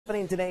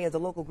Happening today as a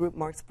local group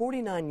marks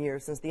 49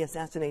 years since the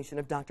assassination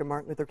of Dr.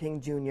 Martin Luther King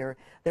Jr.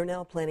 They're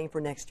now planning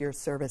for next year's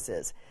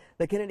services.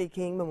 The Kennedy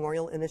King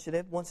Memorial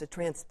Initiative wants to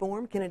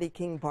transform Kennedy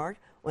King Park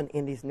on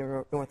Indy's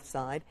north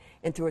side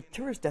into a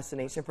tourist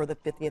destination for the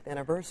 50th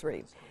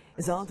anniversary.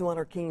 It's all to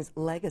honor King's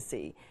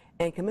legacy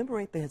and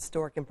commemorate the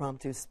historic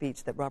impromptu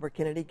speech that Robert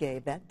Kennedy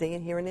gave that day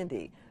here in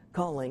Indy,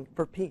 calling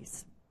for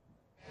peace.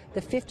 The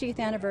 50th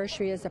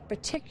anniversary is a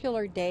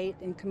particular date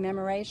in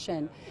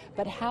commemoration,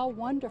 but how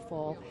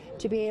wonderful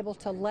to be able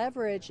to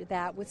leverage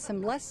that with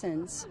some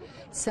lessons,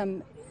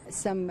 some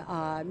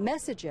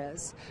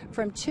messages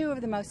from two of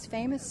the most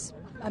famous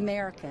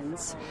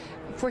Americans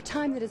for a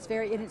time that is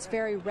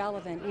very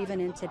relevant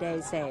even in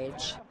today's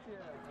age.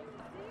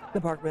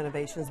 The park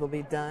renovations will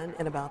be done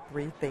in about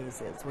 3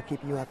 phases. We'll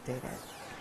keep you updated.